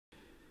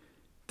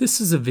This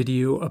is a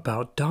video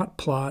about dot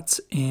plots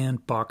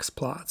and box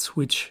plots,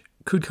 which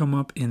could come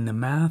up in the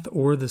math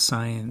or the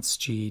science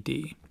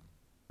GED.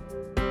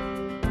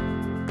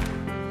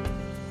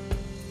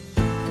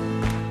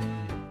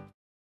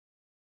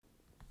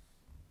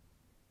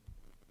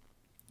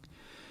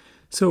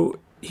 So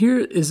here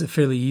is a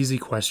fairly easy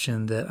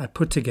question that I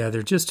put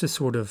together just to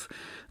sort of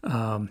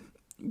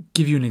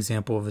give you an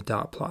example of a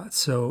dot plot.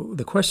 So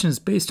the question is,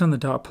 based on the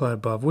dot plot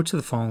above, which of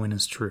the following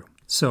is true?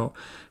 So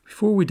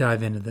before we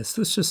dive into this,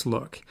 let's just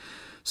look.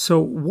 So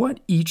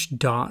what each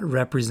dot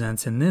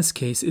represents in this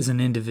case is an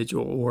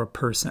individual or a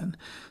person.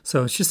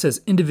 So it just says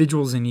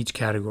individuals in each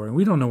category.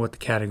 We don't know what the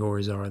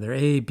categories are. They're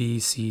A, B,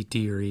 C,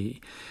 D, or E.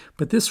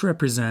 But this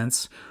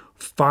represents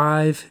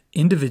 5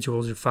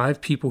 individuals or 5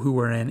 people who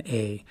are in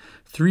A,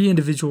 3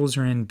 individuals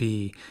are in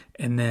B,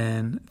 and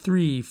then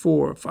 3,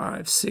 4,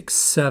 5, 6,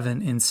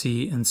 7 in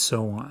C, and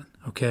so on.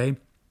 Okay?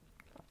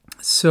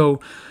 So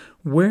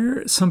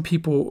where some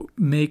people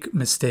make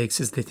mistakes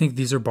is they think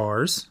these are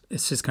bars.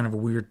 It's just kind of a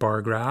weird bar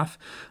graph.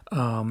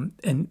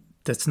 And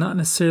that's not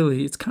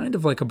necessarily, it's kind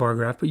of like a bar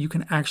graph, but you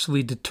can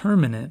actually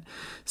determine it.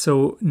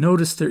 So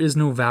notice there is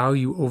no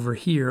value over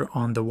here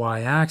on the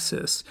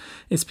y-axis.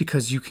 It's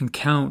because you can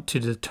count to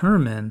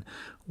determine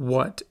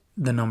what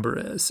the number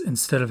is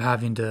instead of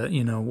having to,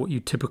 what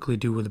you typically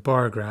do with a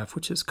bar graph,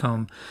 which is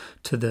come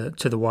to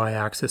the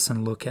y-axis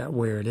and look at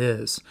where it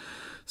is.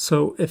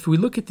 So if we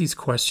look at these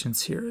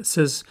questions here, it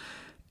says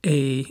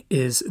A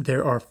is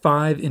there are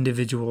 5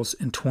 individuals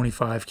in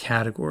 25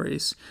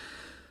 categories.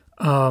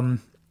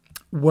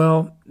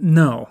 Well,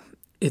 no.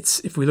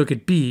 If we look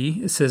at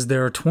B, it says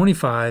there are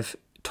 25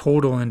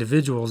 total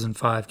individuals in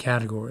 5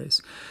 categories.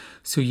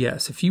 So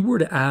yes, if you were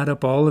to add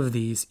up all of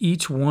these,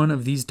 each one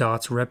of these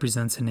dots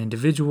represents an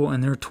individual,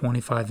 and there are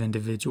 25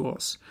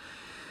 individuals.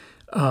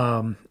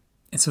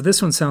 And so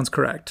this one sounds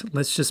correct.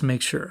 Let's just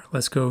make sure.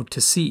 Let's go to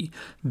C.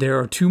 There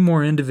are 2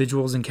 more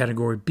individuals in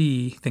category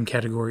B than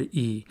category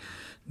E.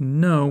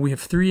 No, we have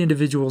 3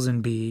 individuals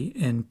in B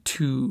and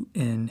 2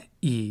 in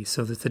E.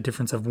 So that's a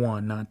difference of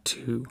 1, not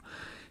 2.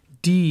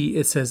 D,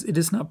 it says it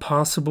is not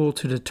possible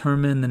to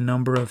determine the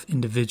number of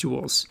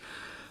individuals.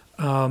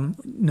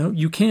 No,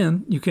 you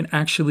can. You can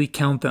actually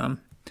count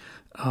them.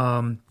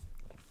 And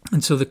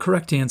so the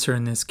correct answer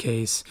in this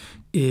case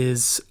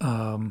is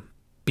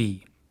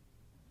B.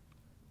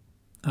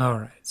 All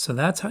right, so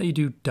that's how you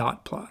do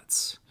dot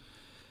plots.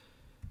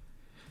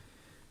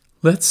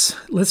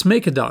 Let's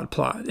make a dot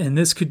plot, and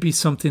this could be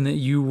something that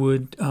you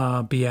would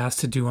be asked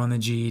to do on the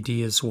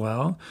GED as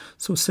well.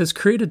 So it says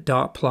create a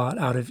dot plot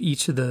out of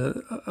each of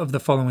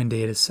the following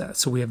data sets.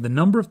 So we have the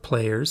number of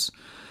players,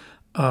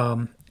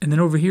 and then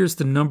over here is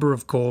the number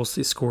of goals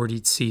they scored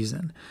each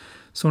season.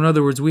 So in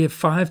other words, we have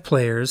 5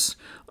 players.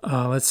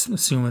 Let's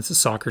assume it's a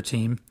soccer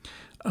team.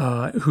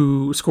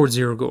 Who scored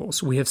 0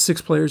 goals. We have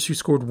 6 players who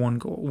scored 1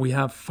 goal. We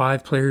have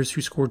 5 players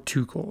who scored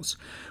 2 goals.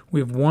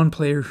 We have 1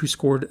 player who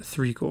scored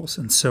 3 goals,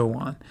 and so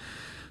on.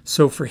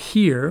 So for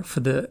here,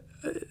 it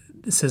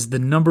says the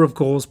number of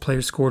goals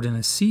players scored in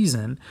a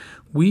season,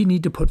 we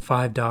need to put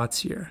 5 dots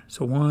here.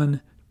 So 1,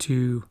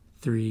 2,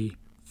 3,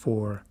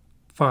 4,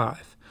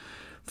 5.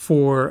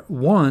 For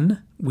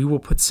 1, we will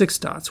put 6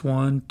 dots.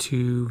 1,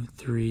 2,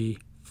 3,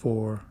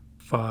 4,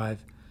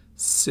 5,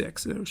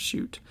 6. Oh,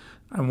 shoot.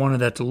 I wanted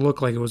that to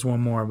look like it was 1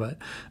 more, but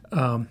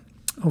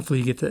hopefully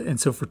you get that. And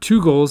so for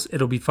 2 goals,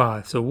 it'll be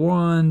 5. So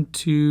 1,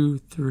 2,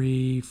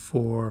 3,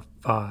 4,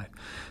 5.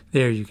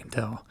 There you can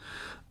tell.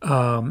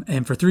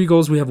 And for 3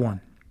 goals, we have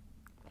 1.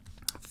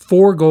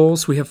 4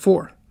 goals, we have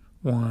 4.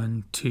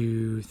 1,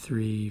 2,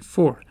 3,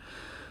 4.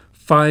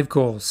 5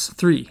 goals,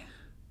 3.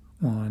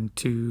 1,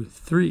 2,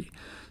 3.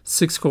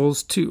 6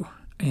 goals, 2.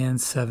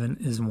 And 7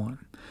 is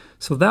 1.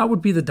 So that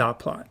would be the dot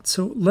plot.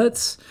 So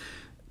let's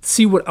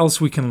see what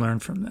else we can learn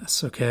from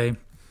this, okay?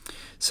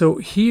 So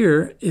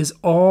here is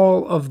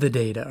all of the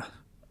data.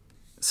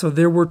 So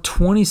there were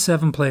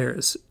 27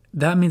 players.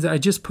 That means I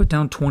just put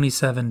down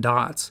 27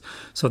 dots.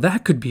 So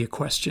that could be a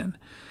question.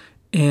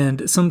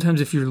 And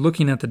sometimes if you're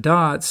looking at the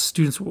dots,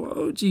 students will,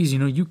 oh, geez,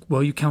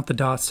 you count the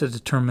dots to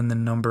determine the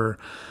number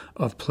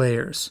of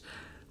players.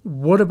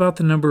 What about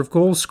the number of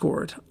goals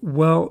scored?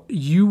 Well,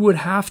 you would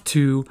have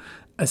to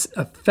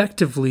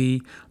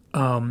effectively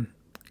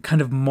kind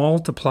of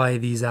multiply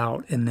these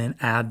out and then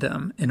add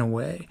them in a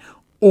way.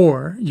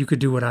 Or you could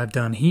do what I've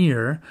done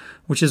here,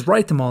 which is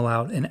write them all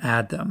out and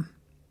add them.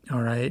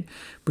 All right.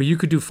 But you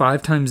could do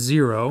 5 times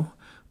 0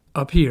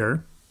 up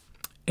here,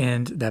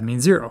 and that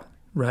means 0,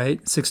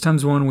 right? 6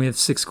 times 1, we have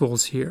 6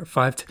 goals here.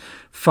 5,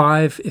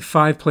 if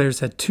 5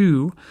 players had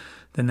 2,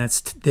 then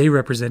they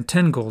represent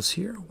 10 goals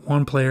here.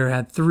 1 player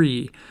had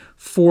 3.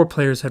 4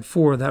 players had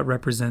 4. That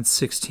represents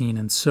 16,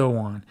 and so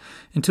on.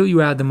 Until you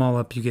add them all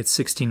up, you get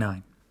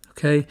 69.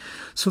 Okay,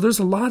 so there's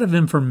a lot of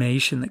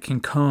information that can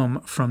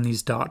come from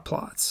these dot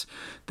plots.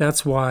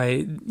 That's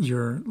why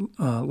you're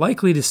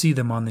likely to see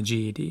them on the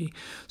GED.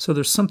 So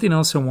there's something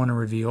else I want to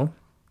reveal,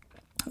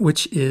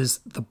 which is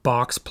the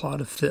box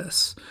plot of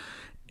this.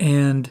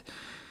 And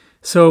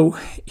so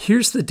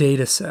here's the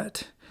data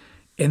set.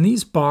 And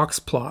these box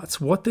plots,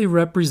 what they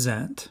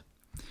represent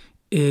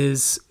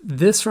is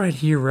this right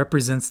here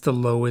represents the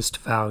lowest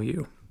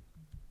value.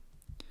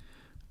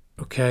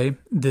 Okay,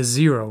 the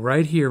 0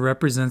 right here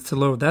represents the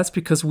low. That's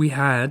because we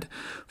had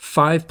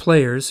 5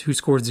 players who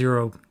scored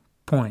 0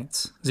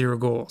 points, 0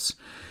 goals.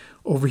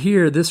 Over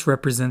here, this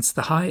represents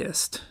the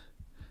highest.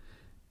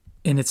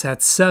 And it's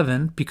at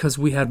 7 because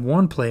we had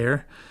 1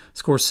 player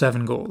score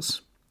 7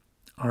 goals.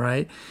 All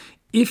right.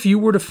 If you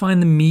were to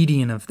find the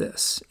median of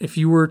this, if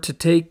you were to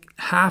take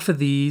half of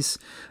these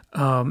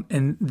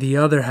and the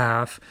other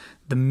half,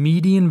 the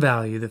median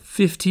value, the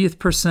 50th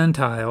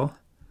percentile,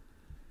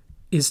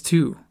 is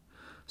 2.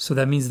 So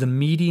that means the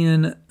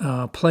median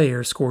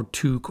player scored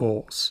 2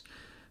 goals.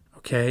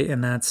 Okay,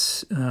 and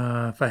that's,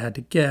 if I had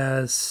to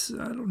guess,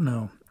 I don't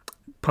know,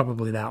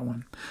 probably that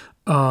one.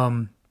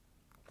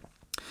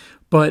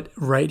 But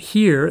right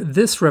here,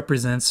 this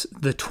represents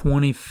the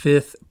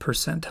 25th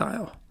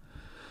percentile.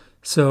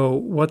 So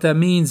what that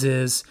means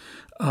is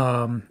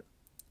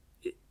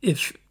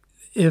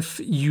if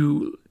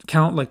you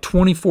count like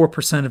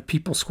 24% of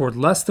people scored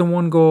less than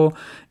 1 goal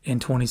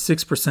and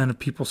 26% of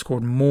people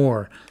scored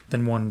more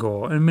than 1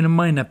 goal. I mean, it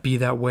might not be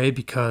that way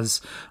because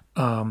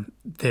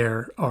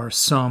there are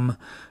some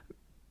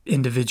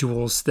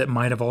individuals that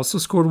might have also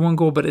scored 1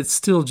 goal, but it's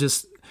still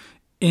just,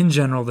 in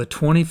general, the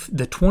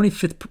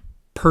 25th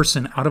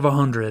person out of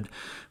 100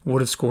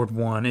 would have scored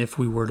 1 if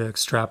we were to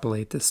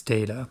extrapolate this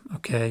data,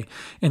 okay?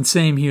 And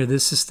same here,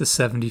 this is the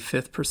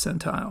 75th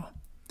percentile.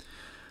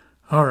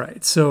 All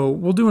right, so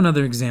we'll do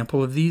another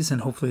example of these,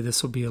 and hopefully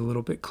this will be a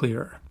little bit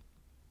clearer.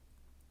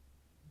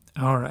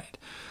 All right,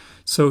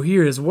 so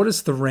here is what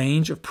is the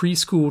range of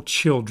preschool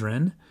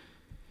children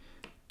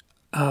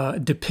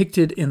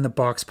depicted in the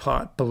box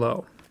plot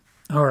below.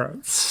 All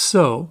right,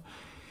 so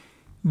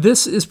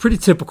this is pretty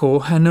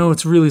typical. I know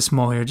it's really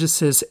small here. It just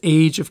says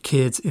age of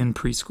kids in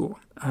preschool.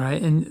 All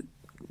right, and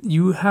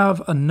you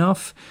have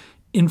enough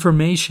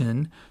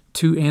information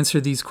to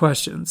answer these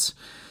questions.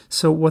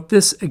 So what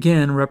this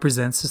again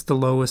represents is the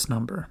lowest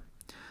number.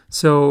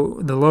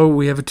 So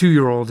we have a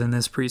 2-year-old in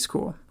this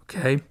preschool,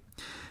 okay?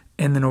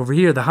 And then over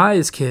here, the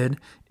highest kid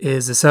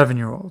is a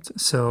 7-year-old.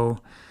 So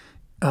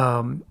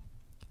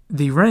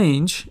the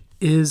range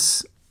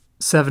is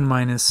 7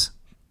 minus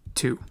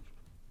 2,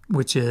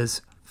 which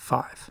is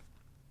 5.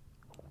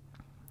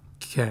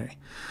 Okay,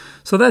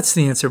 so that's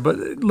the answer,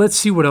 but let's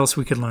see what else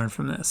we could learn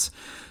from this.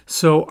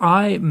 So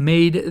I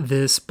made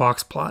this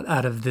box plot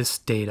out of this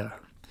data,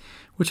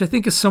 which I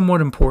think is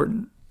somewhat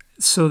important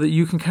so that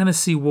you can kind of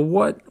see,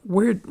 well,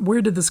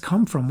 where did this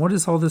come from? What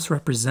does all this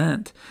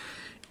represent?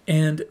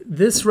 And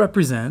this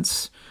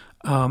represents,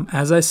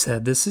 as I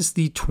said, this is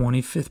the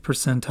 25th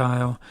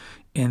percentile,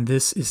 and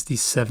this is the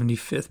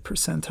 75th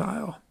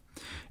percentile.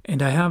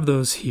 And I have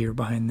those here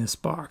behind this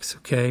box,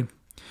 okay?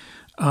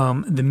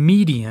 The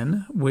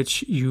median,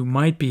 which you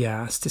might be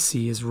asked to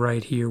see, is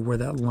right here where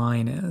that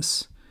line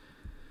is.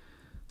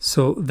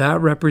 So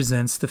that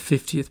represents the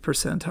 50th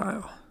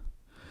percentile.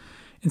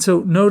 And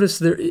so notice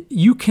there,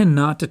 you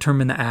cannot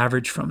determine the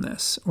average from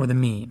this, or the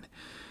mean.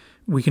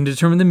 We can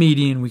determine the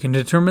median, we can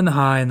determine the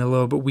high and the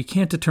low, but we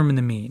can't determine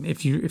the mean.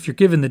 If you're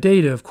given the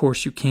data, of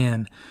course you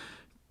can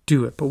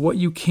do it. But what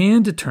you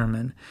can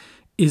determine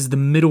is the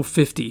middle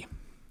 50.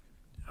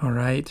 All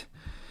right?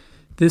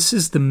 This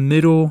is the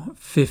middle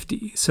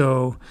 50.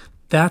 So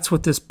that's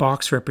what this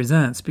box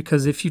represents,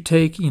 because if you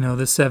take, the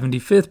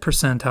 75th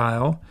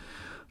percentile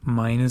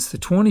minus the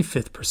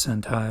 25th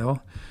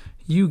percentile,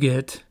 you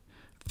get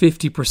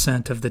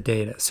 50% of the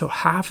data. So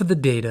half of the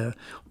data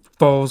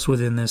falls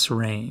within this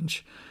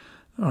range.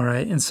 All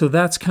right, and so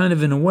that's kind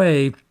of in a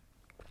way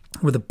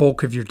where the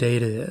bulk of your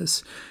data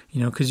is,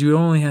 because you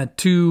only had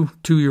 2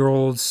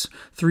 2-year-olds,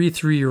 3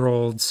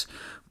 3-year-olds,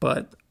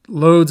 but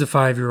loads of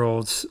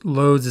 5-year-olds,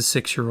 loads of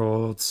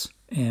 6-year-olds,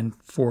 and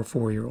 4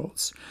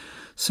 4-year-olds.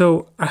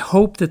 So I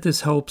hope that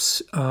this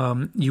helps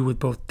you with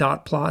both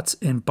dot plots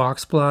and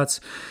box plots.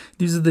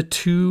 These are the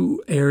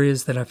 2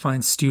 areas that I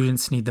find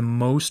students need the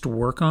most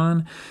work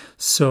on.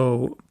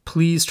 So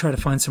please try to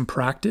find some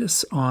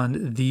practice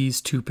on these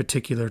 2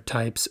 particular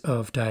types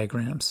of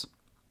diagrams.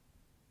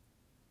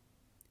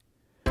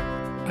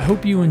 I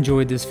hope you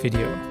enjoyed this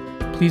video.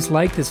 Please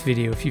like this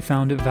video if you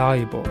found it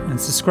valuable,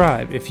 and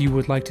subscribe if you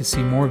would like to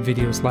see more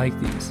videos like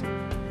these.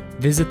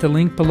 Visit the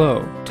link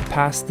below to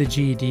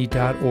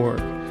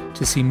passtheged.org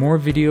to see more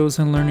videos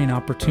and learning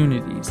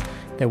opportunities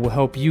that will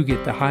help you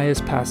get the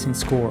highest passing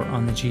score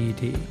on the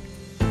GED.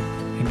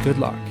 And good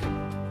luck.